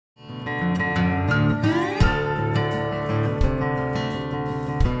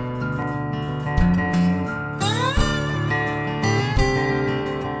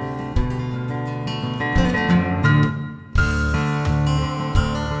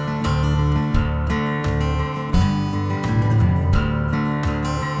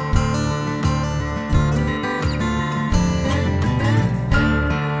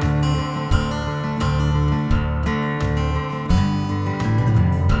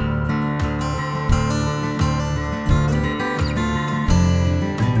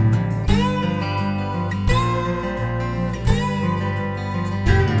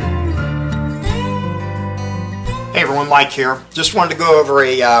everyone, Mike here. Just wanted to go over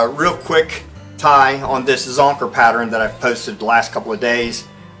a real quick tie on this Zonker pattern that I've posted the last couple of days.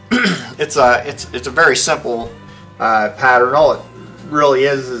 It's a very simple pattern. All it really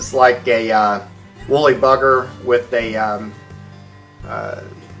is like a woolly bugger with a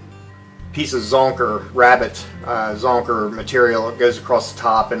piece of Zonker, rabbit Zonker material. It goes across the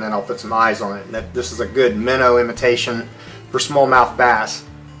top, and then I'll put some eyes on it. And this is a good minnow imitation for smallmouth bass.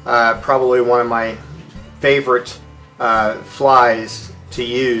 Probably one of my favorite flies to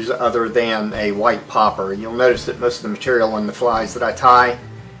use other than a white popper. You'll notice that most of the material on the flies that I tie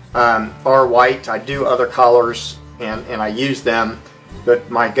are white. I do other colors and I use them, but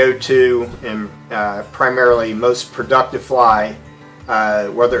my go-to and primarily most productive fly,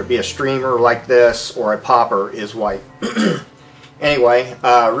 whether it be a streamer like this or a popper, is white. Anyway,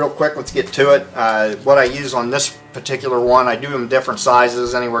 real quick, let's get to it. What I use on this particular one, I do them different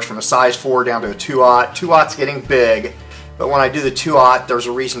sizes, anywhere from a size 4 down to a 2/0. 2/0's getting big, but when I do the 2/0, there's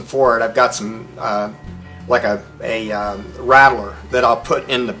a reason for it. I've got some, like a rattler that I'll put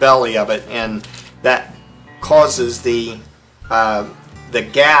in the belly of it, and that causes the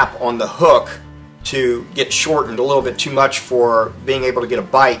gap on the hook to get shortened a little bit too much for being able to get a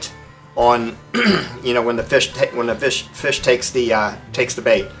bite on, you know, when the fish takes the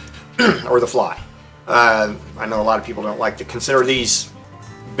bait or the fly. I know a lot of people don't like to consider these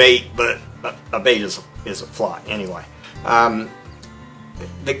bait, but a bait is a fly anyway.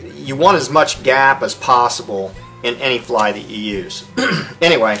 You want as much gap as possible in any fly that you use.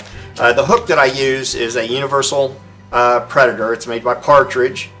 Anyway, the hook that I use is a universal predator. It's made by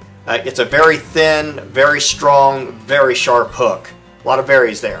Partridge. It's a very thin, very strong, very sharp hook. A lot of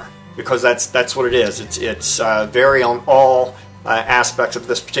varies there, because that's what it is. It's vary on all aspects of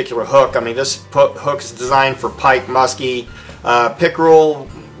this particular hook. I mean, this hook is designed for pike, muskie, pickerel,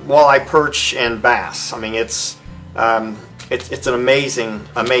 walleye, perch, and bass. I mean, it's an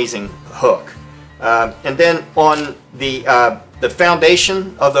amazing hook. And then on the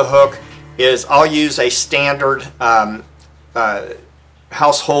foundation of the hook is I'll use a standard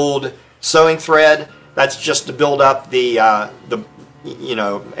household sewing thread. That's just to build up the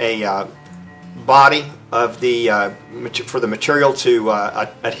body of for the material to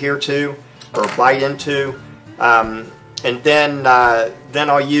adhere to or bite into, and then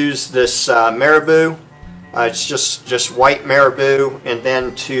I'll use this marabou. It's just white marabou, and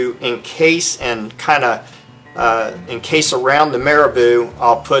then to encase and kind of encase around the marabou,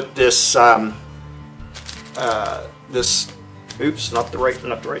 I'll put this oops, not the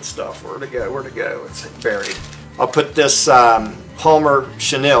right stuff. Where'd it go? It's buried. I'll put this Palmer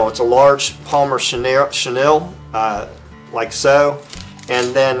chenille. It's a large Palmer chenille, like so.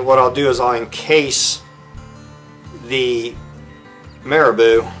 And then what I'll do is I'll encase the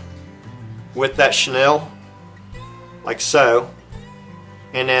marabou with that chenille, like so,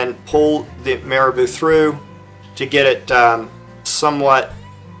 and then pull the marabou through to get it somewhat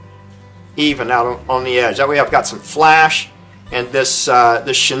even out on the edge. That way I've got some flash, and this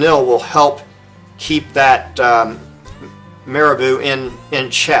chenille will help keep that marabou in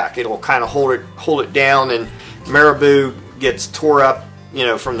check. It'll kind of hold it down, and marabou gets tore up, you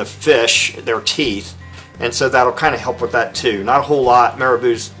know, from the fish, their teeth, and so that'll kind of help with that too. Not a whole lot.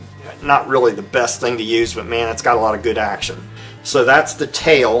 Marabou's not really the best thing to use, but man, it's got a lot of good action. So that's the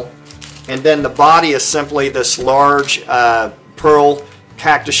tail, and then the body is simply this large pearl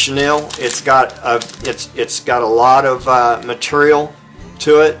cactus chenille. It's got a lot of material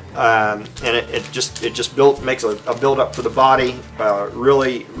to it, and it just makes a build up for the body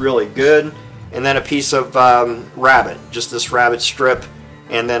really good. And then a piece of rabbit, just this rabbit strip,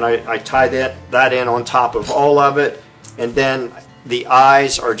 and then I tie that in on top of all of it, and then the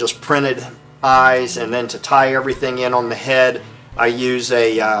eyes are just printed eyes, and then to tie everything in on the head, I use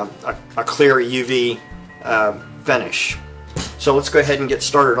a clear UV finish. So let's go ahead and get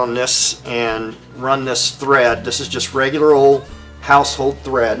started on this and run this thread. This is just regular old household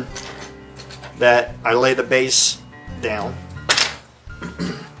thread that I lay the base down,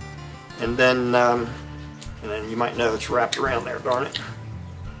 and then you might know it's wrapped around there, darn it.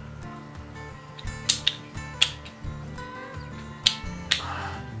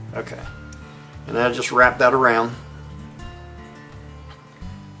 Okay, and then I just wrap that around.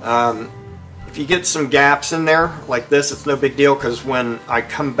 If you get some gaps in there like this, it's no big deal, because when I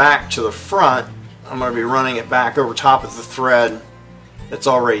come back to the front, I'm going to be running it back over top of the thread that's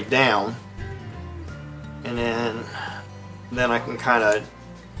already down, and then I can kind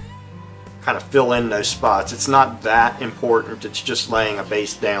of fill in those spots. It's not that important. It's just laying a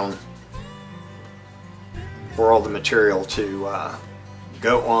base down for all the material to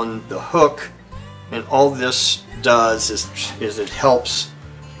go on the hook And all this does is it helps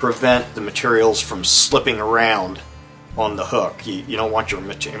prevent the materials from slipping around on the hook. You don't want your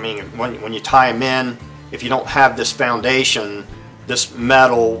material, I mean, when you tie them in, if you don't have this foundation, this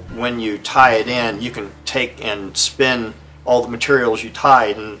metal, when you tie it in, you can take and spin all the materials you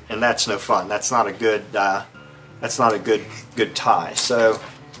tied, and that's no fun. That's not a good good tie. So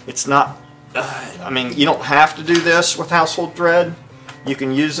it's not, I mean, you don't have to do this with household thread. You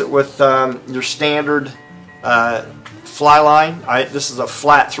can use it with your standard fly line. This is a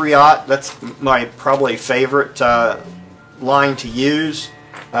flat 3/0. That's my probably favorite line to use.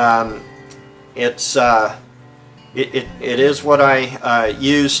 It is what I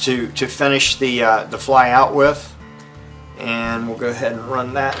use to finish the fly out with, and we'll go ahead and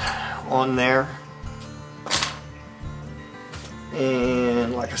run that on there.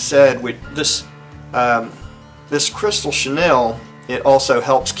 And like I said, with this crystal chenille, it also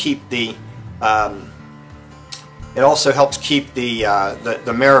helps keep the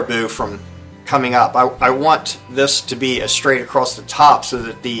the marabou from coming up. I want this to be straight across the top so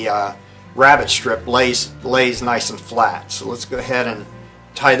that the rabbit strip lays nice and flat. So let's go ahead and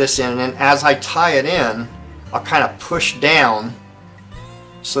tie this in, and then as I tie it in, I'll kind of push down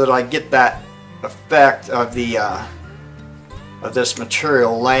so that I get that effect of the of this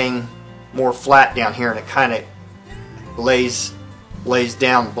material laying more flat down here, and it kind of lays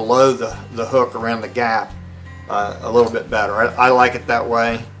down below the hook around the gap a little bit better. I like it that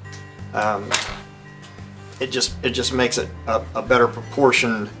way. It just makes it a better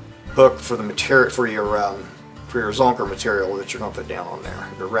proportioned hook for the material, for your Zonker material that you're going to put down on there,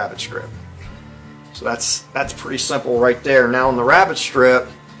 your rabbit strip. So that's pretty simple right there. Now on the rabbit strip,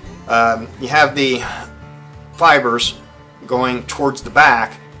 you have the fibers going towards the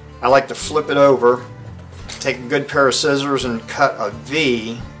back. I like to flip it over, take a good pair of scissors and cut a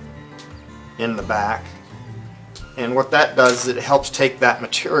V in the back. And what that does is it helps take that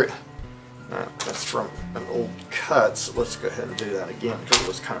material. That's from an old cut, so let's go ahead and do that again because it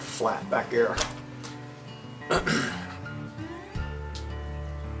was kind of flat back there.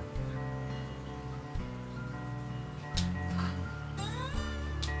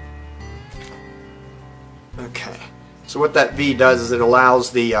 Okay, so what that V does is it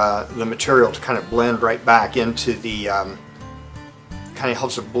allows the material to kind of blend right back into the kind of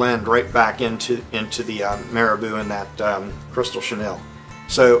helps it blend right back into the marabou and that crystal chenille.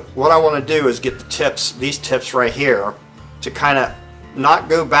 So what I want to do is get the tips, these tips right here, to kind of not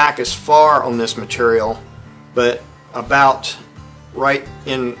go back as far on this material, but about right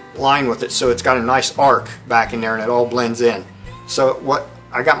in line with it, so it's got a nice arc back in there and it all blends in. So what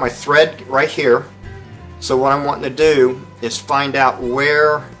I got my thread right here. So what I'm wanting to do is find out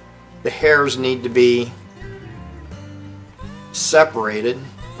where the hairs need to be separated,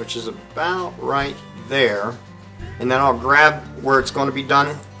 which is about right there, and then I'll grab where it's going to be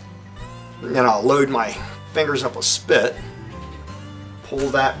done, and then I'll load my fingers up a spit, pull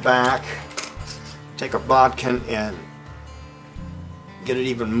that back, take a bodkin and get it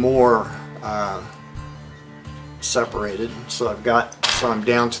even more separated, so I'm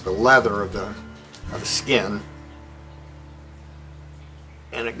down to the leather of the skin,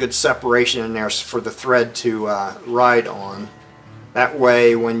 and a good separation in there for the thread to ride on. That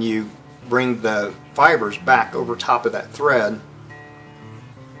way when you bring the fibers back over top of that thread,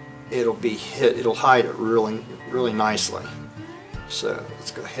 it'll hide it really nicely. So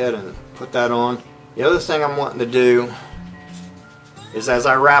let's go ahead and put that on. The other thing I'm wanting to do is, as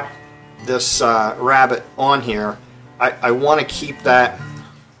I wrap this rabbit on here, I want to keep that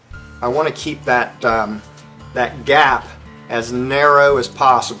that gap as narrow as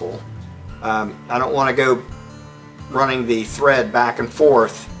possible. I don't want to go running the thread back and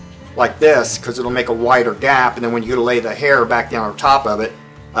forth like this, because it'll make a wider gap, and then when you go to lay the hair back down on top of it,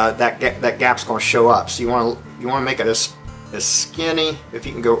 that gap's going to show up. So you want to make it as skinny. If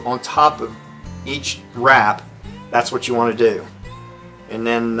you can go on top of each wrap, that's what you want to do. And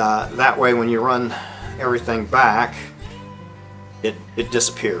then that way when you run everything back, it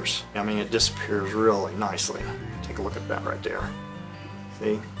disappears. I mean, it disappears really nicely. Take a look at that right there.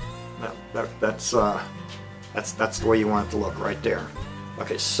 See, that's the way you want it to look right there.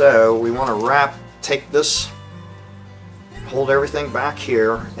 Okay, so we want to take this, hold everything back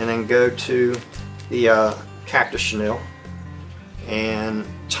here, and then go to the cactus chenille and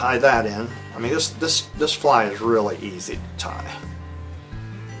tie that in. I mean, this fly is really easy to tie.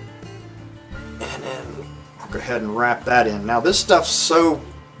 And then I'll go ahead and wrap that in. Now this stuff's so,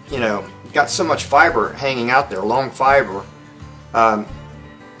 got so much fiber hanging out there, long fiber.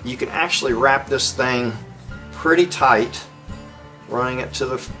 You can actually wrap this thing pretty tight, running it to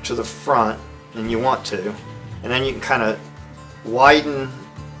the front, and you want to, and then you can kind of widen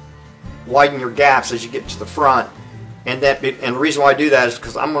your gaps as you get to the front. And the reason why I do that is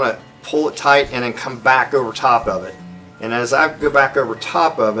because I'm going to pull it tight and then come back over top of it. And as I go back over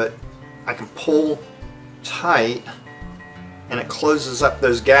top of it, I can pull tight, and it closes up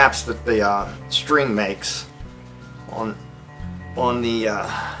those gaps that the string makes on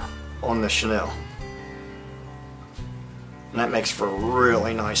the chenille. And that makes for a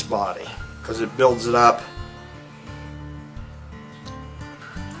really nice body because it builds it up.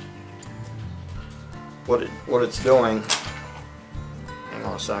 What it's doing, hang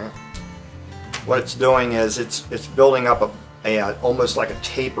on a second. What it's doing is it's building up a almost like a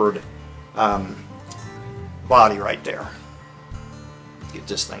tapered body right there. Get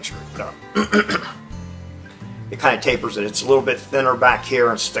this thing straightened up. It kind of tapers it. It's a little bit thinner back here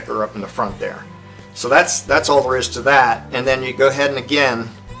and thicker up in the front there. So that's all there is to that. And then you go ahead and again,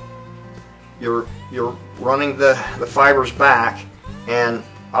 you're running the fibers back, and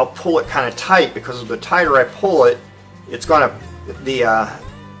I'll pull it kind of tight because the tighter I pull it, it's going to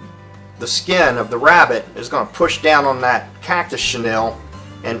the skin of the rabbit is going to push down on that cactus chenille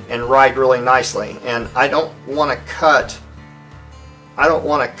and ride really nicely. And I don't want to cut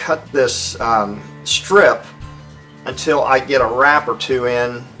this strip until I get a wrap or two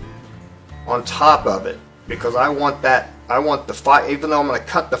in on top of it, because I want even though I'm going to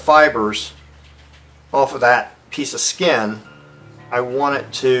cut the fibers off of that piece of skin, I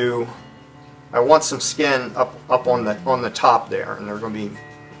want some skin up on the top there, and they're going to be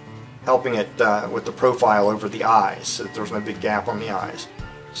helping it with the profile over the eyes, so that there's no big gap on the eyes.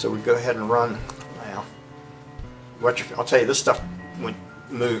 So we go ahead and run now. I'll tell you, this stuff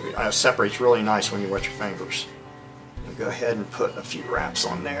separates really nice when you wet your fingers. And go ahead and put a few wraps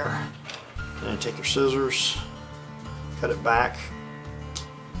on there, and then take your scissors, cut it back,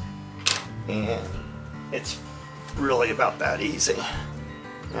 and it's really about that easy.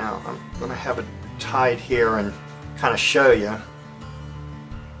 Now I'm going to have it tied here and kind of show you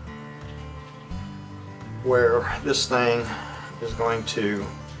where this thing is going to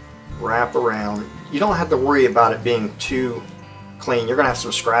wrap around. You don't have to worry about it being too clean. You're going to have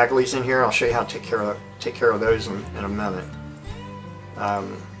some scragglies in here. I'll show you how to take care of those in a minute.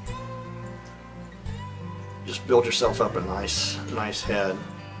 Just build yourself up a nice head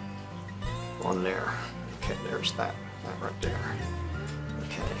on there. Okay, there's that right there.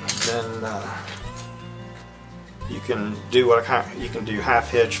 Okay, then you can do you can do half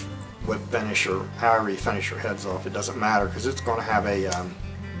hitch, whip finish, or however you finish your heads off. It doesn't matter because it's going to have a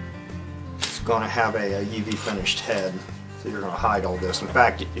UV finished head. So you're going to hide all this. In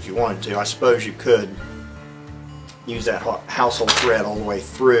fact, if you wanted to, I suppose you could use that household thread all the way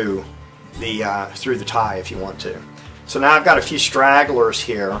through the tie if you want to. So now I've got a few stragglers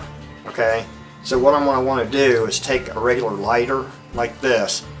here. Okay. So what I'm going to want to do is take a regular lighter like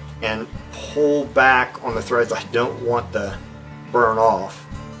this and pull back on the threads I don't want to burn off,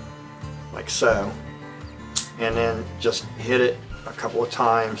 like so, and then just hit it a couple of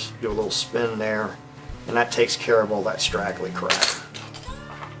times, do a little spin there, and that takes care of all that straggly crap.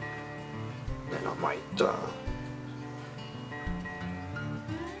 And I might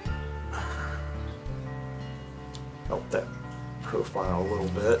help that profile a little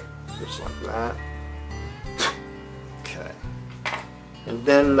bit. Just like that. Okay. And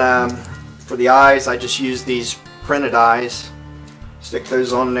then for the eyes, I just use these printed eyes. Stick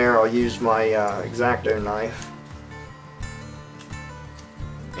those on there. I'll use my X-Acto knife.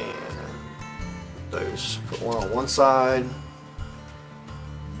 And those, put one on one side,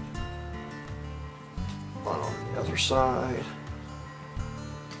 one on the other side.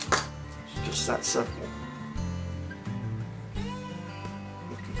 It's just that simple.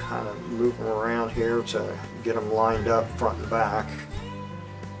 Kind of move them around here to get them lined up front and back.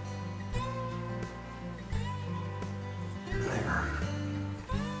 There.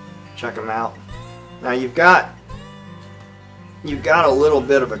 Check them out. Now you've got a little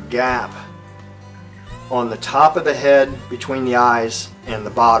bit of a gap on the top of the head between the eyes and the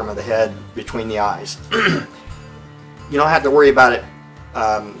bottom of the head between the eyes. You don't have to worry about it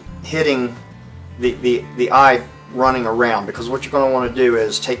hitting the eye running around, because what you're going to want to do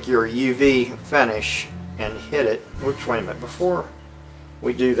is take your UV finish and hit it. Wait a minute, before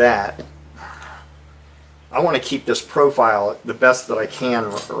we do that, I want to keep this profile the best that I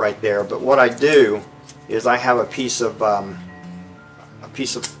can right there. But what I do is I have a piece of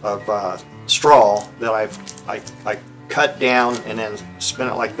straw that I cut down and then spin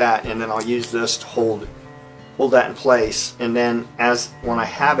it like that, and then I'll use this to hold that in place. And then when I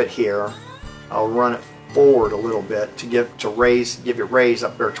have it here, I'll run it forward a little bit to give it raise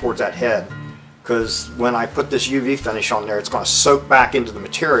up there towards that head. because when I put this UV finish on there, it's going to soak back into the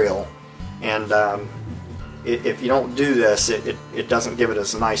material, and if you don't do this, it doesn't give it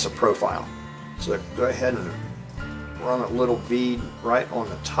as nice a profile. So go ahead and run a little bead right on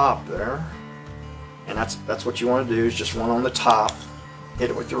the top there, and that's what you want to do, is just one on the top. Hit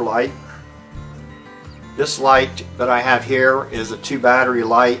it with your light. This light that I have here is a 2-battery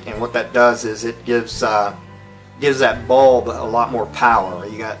light, and what that does is it gives that bulb a lot more power.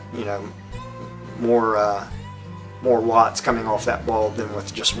 You got, you know, more watts coming off that bulb than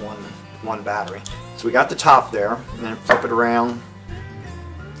with just one battery. So we got the top there, and then flip it around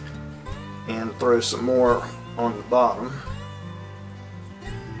and throw some more on the bottom.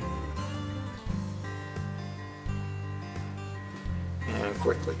 And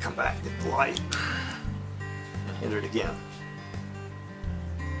quickly come back, get the light, and hit it again.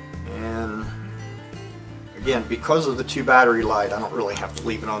 And again, because of the 2-battery light, I don't really have to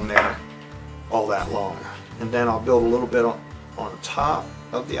leave it on there all that long. And then I'll build a little bit on top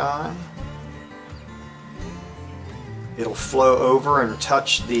of the eye. It'll flow over and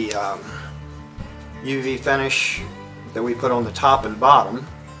touch the UV finish that we put on the top and bottom,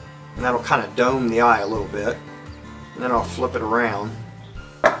 and that'll kind of dome the eye a little bit. And then I'll flip it around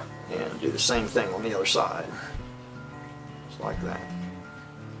and do the same thing on the other side, just like that.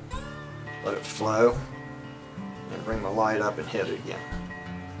 Let it flow, and bring the light up and hit it again.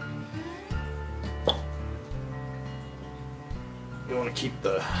 You want to keep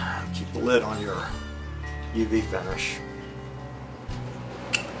the lid on your UV finish.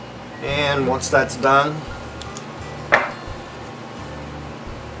 And once that's done,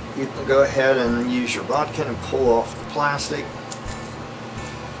 you can go ahead and use your bodkin and pull off the plastic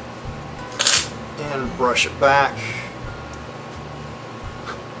and brush it back,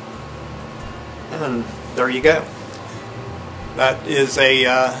 and there you go. That is a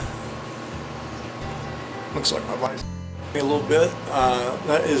looks like my light's a little bit.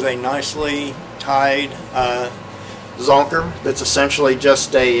 That is a nicely tied Zonker. That's essentially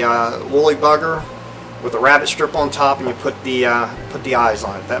just a woolly bugger with a rabbit strip on top, and you put the eyes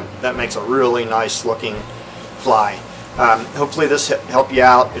on it. That makes a really nice looking fly. Hopefully this helped you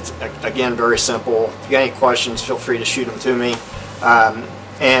out. It's again very simple. If you got any questions, feel free to shoot them to me.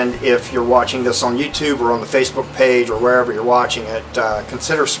 And if you're watching this on YouTube or on the Facebook page or wherever you're watching it,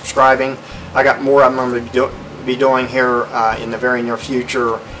 consider subscribing. I got more I'm going to be doing here in the very near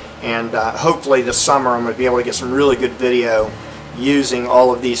future, and hopefully this summer I'm going to be able to get some really good video using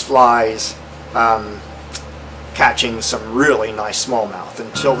all of these flies, catching some really nice smallmouth.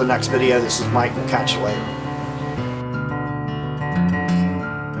 Until the next video, this is Mike. We'll catch you later.